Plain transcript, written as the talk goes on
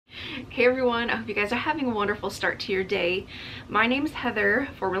Hey everyone, I hope you guys are having a wonderful start to your day. My name is Heather,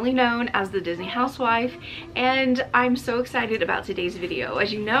 formerly known as the Disney Housewife, and I'm so excited about today's video.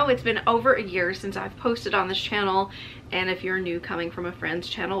 As you know, it's been over a year since I've posted on this channel, and if you're new coming from a friend's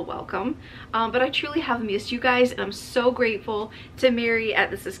channel, welcome. But I truly have missed you guys, and I'm so grateful to Mary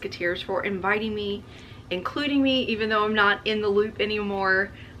at the SisketEars for inviting me, including me, even though I'm not in the loop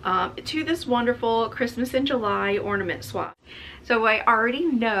anymore, to this wonderful Christmas in July ornament swap. So I already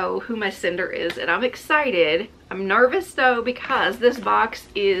know who my Cinder is, and I'm excited. I'm nervous though because this box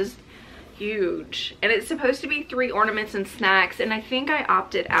is huge, and it's supposed to be 3 ornaments and snacks, and I think I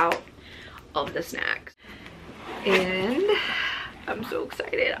opted out of the snacks. And I'm so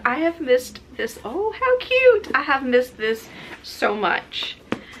excited. I have missed this. Oh, how cute. I have missed this so much.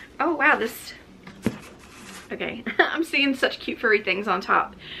 Oh wow, this, okay, I'm seeing such cute furry things on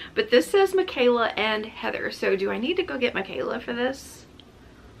top. But this says Michaela and Heather. So do I need to go get Michaela for this?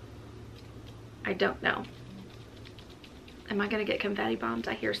 I don't know. Am I gonna get confetti bombs?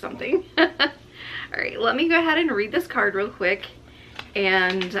 I hear something. All right, let me go ahead and read this card real quick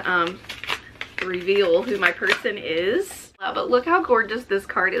and reveal who my person is. But look how gorgeous this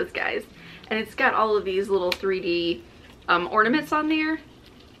card is, guys. And it's got all of these little 3D ornaments on there.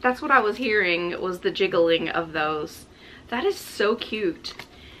 That's what I was hearing, was the jiggling of those. That is so cute.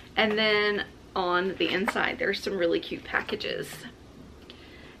 And then on the inside, there's some really cute packages.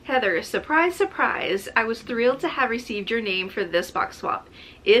 Heather, surprise, surprise. I was thrilled to have received your name for this box swap.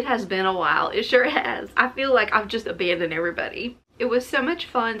 It has been a while. It sure has. I feel like I've just abandoned everybody. It was so much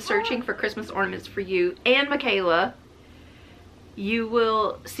fun searching for Christmas ornaments for you and Michaela. You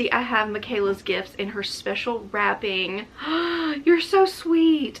will see I have Michaela's gifts in her special wrapping. You're so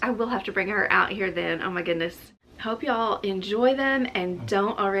sweet. I will have to bring her out here then. Oh my goodness. Hope y'all enjoy them and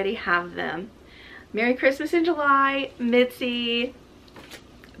don't already have them. Merry Christmas in July, Mitzi,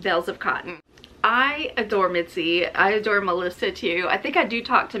 Bells of Cotton. I adore Mitzi. I adore Melissa too. I think I do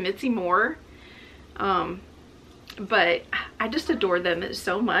talk to Mitzi more. But I just adore them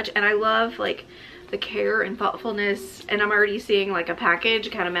so much, and I love like the care and thoughtfulness, and I'm already seeing like a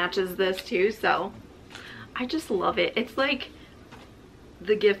package kind of matches this too, so I just love it. It's like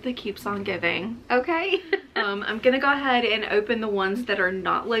the gift that keeps on giving. Okay. I'm gonna go ahead and open the ones that are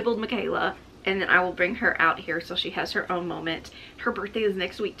not labeled Michaela, and then I will bring her out here so she has her own moment. Her birthday is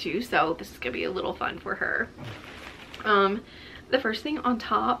next week too, so this is gonna be a little fun for her. The first thing on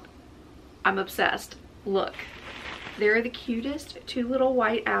top, I'm obsessed. Look, they're the cutest 2 little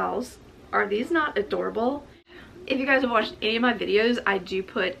white owls. Are these not adorable? If you guys have watched any of my videos, I do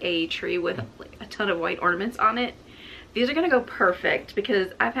put a tree with like a ton of white ornaments on it. These are gonna go perfect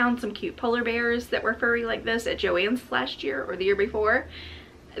because I found some cute polar bears that were furry like this at Joann's last year or the year before.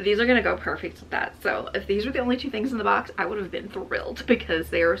 These are gonna go perfect with that. So if these were the only 2 things in the box, I would have been thrilled because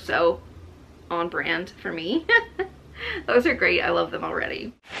they are so on brand for me. Those are great. I love them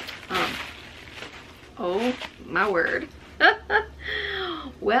already. Oh my word.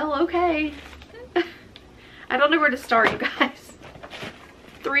 Well, okay. I don't know where to start, you guys.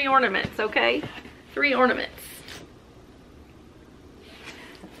 3 ornaments, okay? 3 ornaments.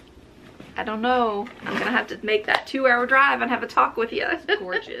 I don't know. I'm gonna have to make that 2-hour drive and have a talk with you. That's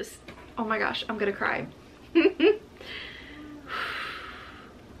gorgeous. Oh my gosh, I'm gonna cry.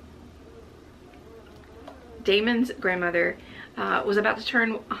 Damon's grandmother was about to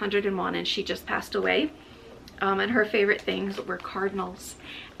turn 101, and she just passed away. And her favorite things were cardinals.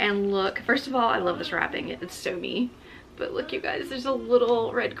 And look, first of all, I love this wrapping. It's so me. But look, you guys, there's a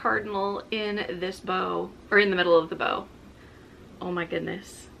little red cardinal in this bow, or in the middle of the bow. Oh my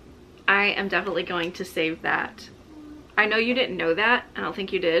goodness. I am definitely going to save that. I know you didn't know that. I don't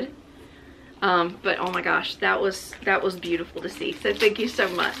think you did. But oh my gosh, that was beautiful to see. So thank you so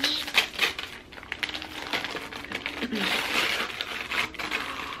much.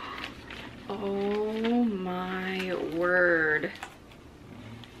 Oh my word.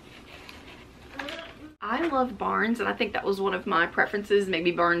 I love barns, and I think that was one of my preferences,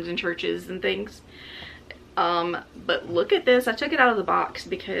 maybe barns and churches and things. But look at this. I took it out of the box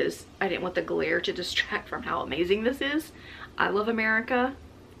because I didn't want the glare to distract from how amazing this is. I love America.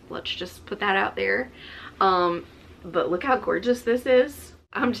 Let's just put that out there. But look how gorgeous this is.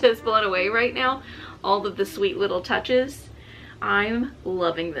 I'm just blown away right now. All of the sweet little touches. I'm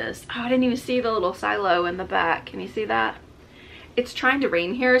loving this. Oh, I didn't even see the little silo in the back. Can you see that? It's trying to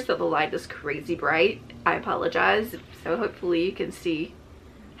rain here, so the light is crazy bright. I apologize. So hopefully you can see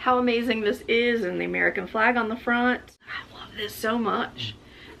how amazing this is, and the American flag on the front. I love this so much.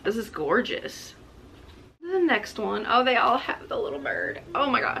 This is gorgeous. The next one. Oh, they all have the little bird. Oh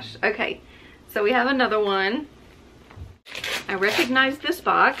my gosh. Okay, so we have another one. I recognize this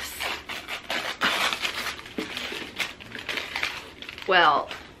box. Well,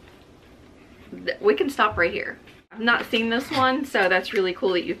 we can stop right here. I've not seen this one, so that's really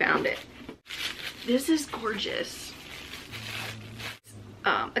cool that you found it. This is gorgeous.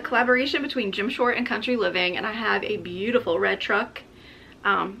 A collaboration between Jim Short and Country Living, and I have a beautiful red truck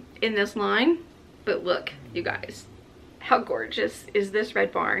in this line. But look, you guys, how gorgeous is this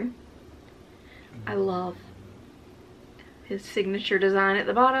red barn? I love his signature design at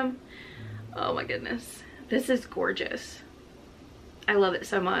the bottom. Oh my goodness, this is gorgeous. I love it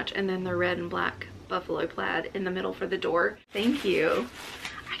so much. And then the red and black buffalo plaid in the middle for the door. Thank you.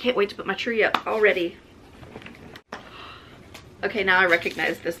 I can't wait to put my tree up already. Okay, now I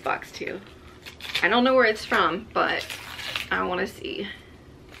recognize this box too. I don't know where it's from, but I want to see.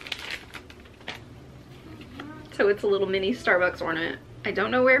 So it's a little mini Starbucks ornament. I don't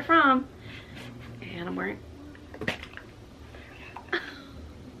know where from. And I'm wearing...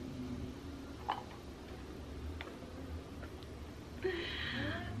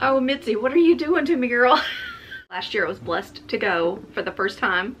 Oh, Mitzi, what are you doing to me, girl? Last year I was blessed to go for the first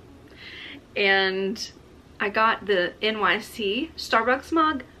time. And I got the NYC Starbucks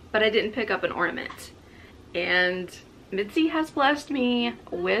mug, but I didn't pick up an ornament. And Mitzi has blessed me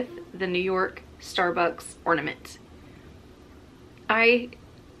with the New York Starbucks ornament. I,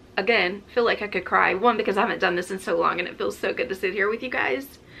 again, feel like I could cry. One, because I haven't done this in so long and it feels so good to sit here with you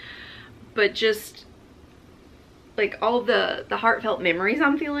guys. But just like all the heartfelt memories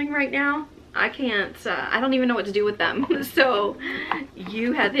I'm feeling right now, I can't, I don't even know what to do with them. So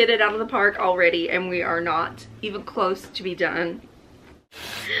you have hit it out of the park already, and we are not even close to be done.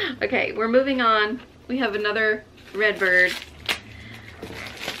 Okay, we're moving on. We have another red bird.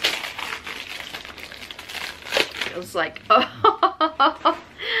 It was like, oh,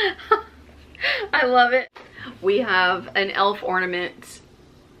 I love it. We have an elf ornament.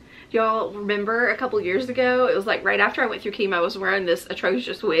 Y'all remember a couple years ago, it was like right after I went through chemo, I was wearing this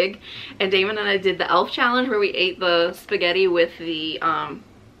atrocious wig, and Damon and I did the elf challenge where we ate the spaghetti with the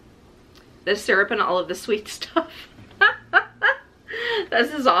syrup and all of the sweet stuff.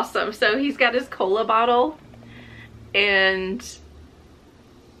 This is awesome. So he's got his cola bottle, and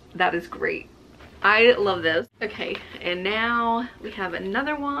that is great. I love this. Okay, and now we have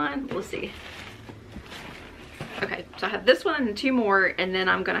another one. Let's see. Okay, so I have this one and two more, and then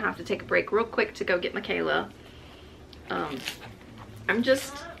I'm gonna have to take a break real quick to go get Michaela. I'm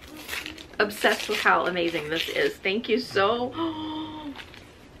just obsessed with how amazing this is. Thank you so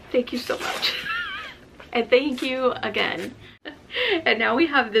much. And thank you again. And now we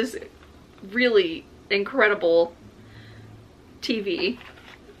have this really incredible TV.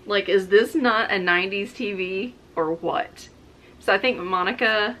 Like, is this not a 90s TV or what? So I think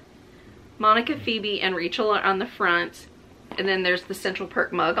Monica, Phoebe, and Rachel are on the front, and then there's the Central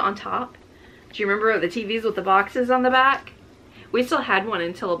Perk mug on top. Do you remember the TVs with the boxes on the back? We still had one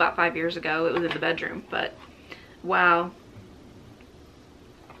until about 5 years ago. It was in the bedroom, but wow.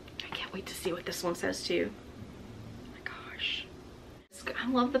 I can't wait to see what this one says too. Oh my gosh. I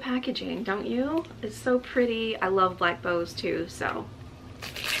love the packaging, don't you? It's so pretty. I love black bows too, so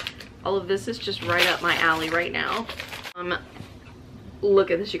all of this is just right up my alley right now.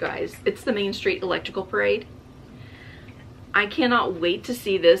 Look at this, you guys. It's the Main Street Electrical Parade. I cannot wait to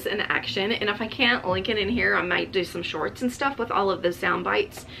see this in action, and if I can't link it in here, I might do some shorts and stuff with all of the sound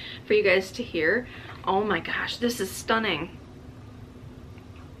bites for you guys to hear. Oh my gosh, this is stunning.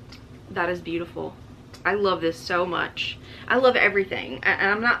 That is beautiful. I love this so much. I love everything,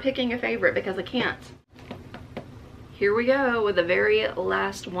 and I'm not picking a favorite because I can't. Here we go with the very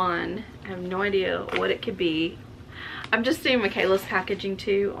last one. I have no idea what it could be. I'm just seeing Michaela's packaging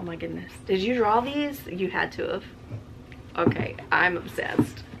too. Oh my goodness. Did you draw these? You had to have. Okay, I'm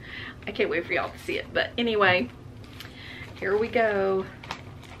obsessed. I can't wait for y'all to see it. But anyway, here we go.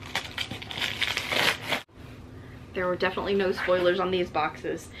 There were definitely no spoilers on these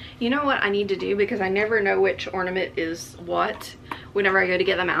boxes. You know what I need to do, because I never know which ornament is what whenever I go to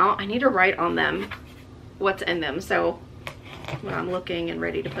get them out? I need to write on them what's in them, so when I'm looking and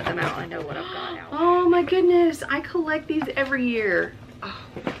ready to put them out, I know what I've got out. Oh my goodness, I collect these every year. Oh,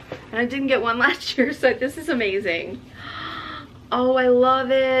 and I didn't get one last year, so this is amazing. Oh, I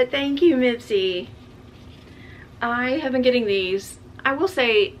love it. Thank you, Mitzi. I have been getting these, I will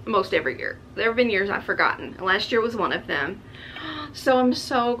say, most every year. There have been years I've forgotten. Last year was one of them. So I'm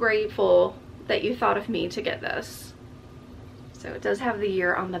so grateful that you thought of me to get this. So it does have the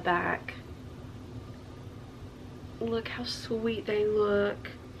year on the back. Look how sweet they look.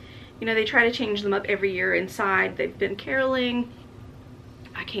 You know, they try to change them up every year inside. They've been caroling.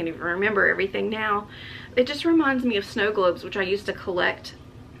 I can't even remember everything now. It just reminds me of snow globes, which I used to collect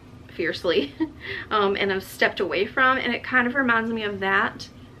a fiercely and I've stepped away from, and it kind of reminds me of that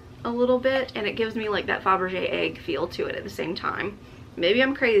a little bit, and it gives me like that Fabergé egg feel to it at the same time. Maybe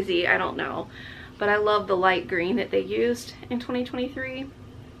I'm crazy, I don't know, but I love the light green that they used in 2023,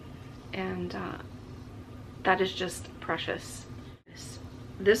 and that is just precious.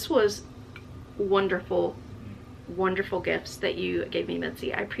 This was wonderful gifts that you gave me,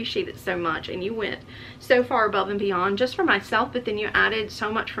 Mitzi. I appreciate it so much, and you went so far above and beyond just for myself, but then you added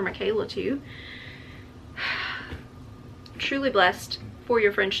so much for Michaela too. Truly blessed for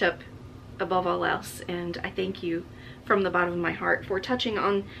your friendship above all else, and I thank you from the bottom of my heart for touching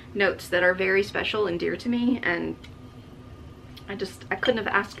on notes that are very special and dear to me, and I couldn't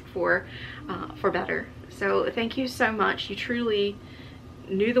have asked for better. So thank you so much. You truly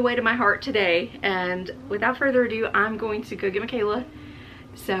knew the way to my heart today, and without further ado, I'm going to go get Michaela.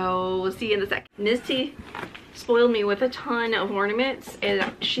 So we'll see you in a sec. Misty spoiled me with a ton of ornaments,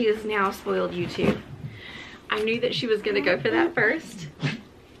 and she has now spoiled you too. I knew that she was gonna go for that first. Can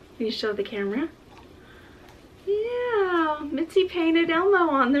you show the camera? Yeah, Mitzi painted Elmo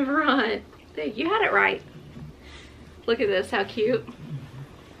on the front. There, you had it right. Look at this, how cute.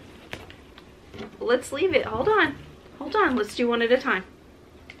 Let's leave it. Hold on. Hold on. Let's do one at a time.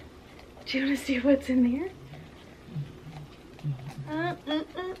 Do you want to see what's in there?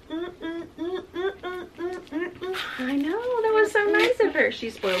 I know, that was so nice of her. She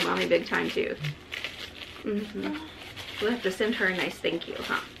spoiled mommy big time too. We'll have to send her a nice thank you,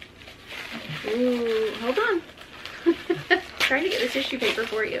 huh? Ooh, hold on. Trying to get the tissue paper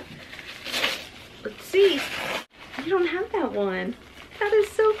for you. Let's see. You don't have that one. That is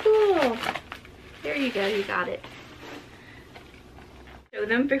so cool. There you go, you got it. Show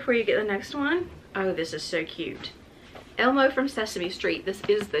them before you get the next one. Oh, this is so cute. Elmo from Sesame Street. This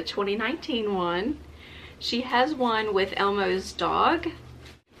is the 2019 one. She has one with Elmo's dog.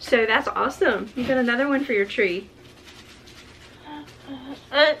 So that's awesome. You got another one for your tree.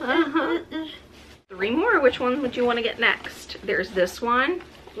 Three more. Which one would you want to get next? There's this one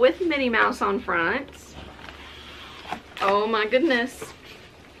with Minnie Mouse on front. Oh my goodness.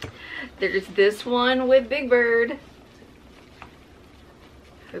 There's this one with Big Bird.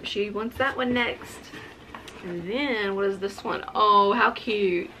 Hope she wants that one next. And then what is this one? Oh, how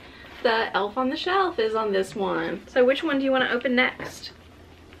cute. The Elf on the Shelf is on this one. So which one do you want to open next?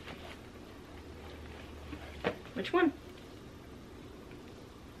 Which one?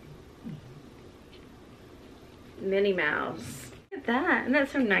 Minnie Mouse. Look at that. Isn't that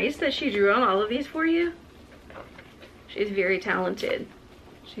so nice that she drew on all of these for you? She's very talented.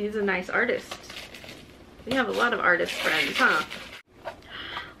 She's a nice artist. We have a lot of artist friends, huh?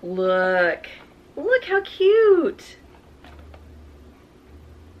 Look. Look how cute.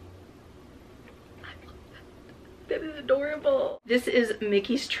 That is adorable. This is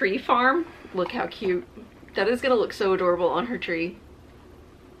Mickey's tree farm. Look how cute. That is gonna look so adorable on her tree.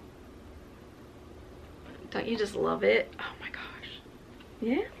 Don't you just love it? Oh my gosh.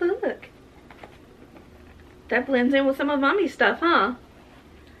 Yeah, look. That blends in with some of Mommy's stuff, huh?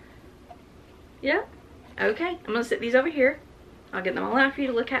 Yeah. Okay, I'm gonna sit these over here. I'll get them all out for you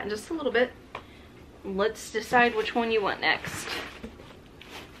to look at in just a little bit. Let's decide which one you want next.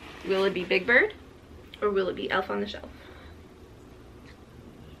 Will it be Big Bird or will it be Elf on the Shelf?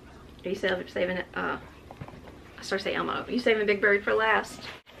 Are you saving it? I started to say Elmo. Are you saving Big Bird for last?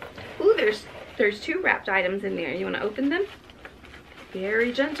 Ooh, there's two wrapped items in there. You want to open them?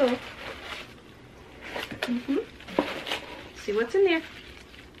 Very gentle. See what's in there.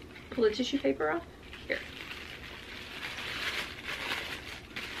 Pull the tissue paper off. Here.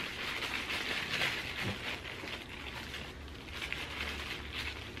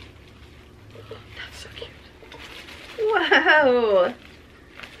 That's so cute. Whoa!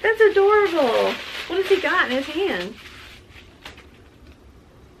 That's adorable. What has he got in his hand?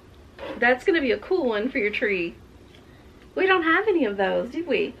 That's gonna be a cool one for your tree. We don't have any of those, do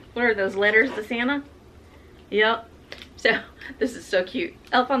we? What are those, letters to Santa? Yep. So this is so cute.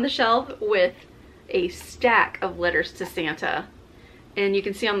 Elf on the Shelf with a stack of letters to Santa. And you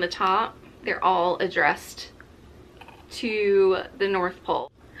can see on the top, they're all addressed to the North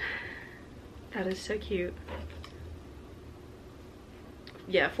Pole. That is so cute.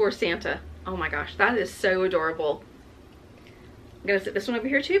 Yeah, for Santa. Oh my gosh, that is so adorable. I'm gonna sit this one over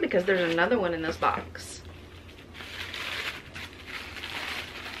here too because there's another one in this box.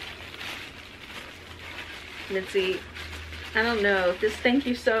 Let's see. I don't know if this, thank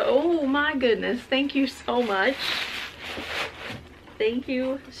you so, oh my goodness, thank you so much. Thank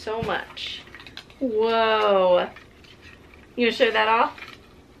you so much. Whoa. You gonna show that off?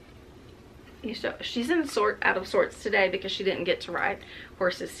 She's out of sorts today because she didn't get to ride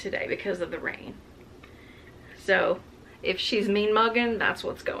horses today because of the rain. So if she's mean mugging, that's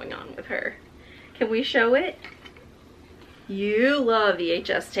what's going on with her. Can we show it? You love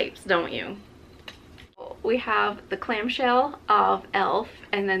VHS tapes, don't you? We have the clamshell of Elf,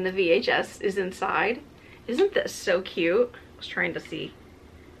 and then the VHS is inside. Isn't this so cute? I was trying to see.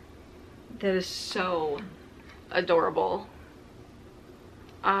 That is so adorable.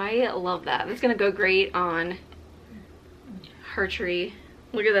 I love that. That's gonna go great on her tree.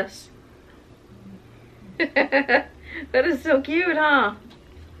 Look at this. That is so cute, huh?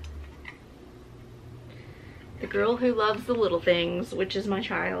 The girl who loves the little things, which is my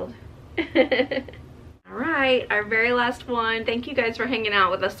child. All right, our very last one. Thank you guys for hanging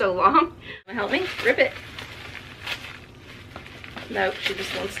out with us so long. Help me rip it. Nope, she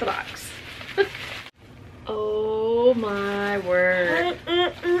just wants the box. Oh my word.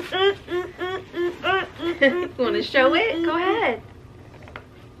 You want to show it? Go ahead.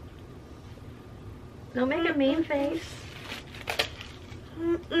 Don't make a mean face.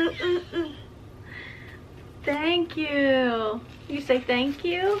 Thank you. You say thank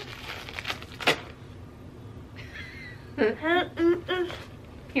you?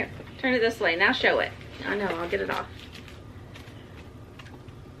 Here, turn it this way. Now show it. I know, I'll get it off.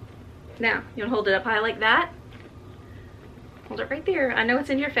 Now, you want to hold it up high like that? Hold it right there. I know it's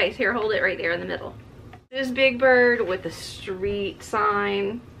in your face. Here, hold it right there in the middle. This big bird with the street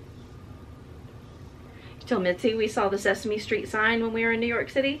sign. You tell Mitzi we saw the Sesame Street sign when we were in New York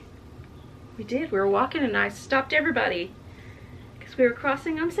City? We did. We were walking and I stopped everybody because we were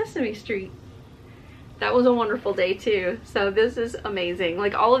crossing on Sesame Street. That was a wonderful day too. So this is amazing.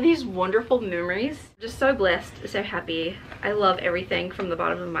 Like all of these wonderful memories. Just so blessed, so happy. I love everything from the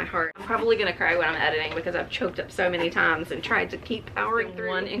bottom of my heart. I'm probably gonna cry when I'm editing because I've choked up so many times and tried to keep powering through.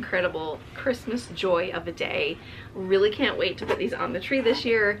 One incredible Christmas joy of a day. Really can't wait to put these on the tree this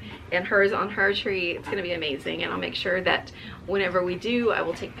year and hers on her tree. It's gonna be amazing, and I'll make sure that whenever we do, I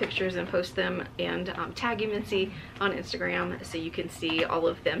will take pictures and post them and tag you, Mitzi, on Instagram so you can see all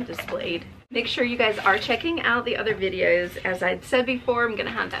of them displayed. Make sure you guys are checking out the other videos. As I'd said before, I'm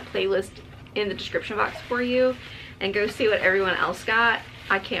gonna have that playlist in the description box for you, and go see what everyone else got.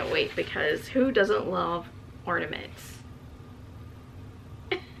 I can't wait because who doesn't love ornaments?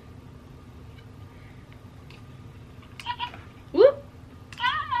 Whoop!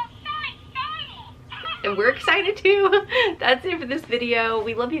 And we're excited too. That's it for this video.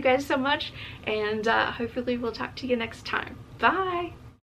 We love you guys so much, and hopefully we'll talk to you next time. Bye!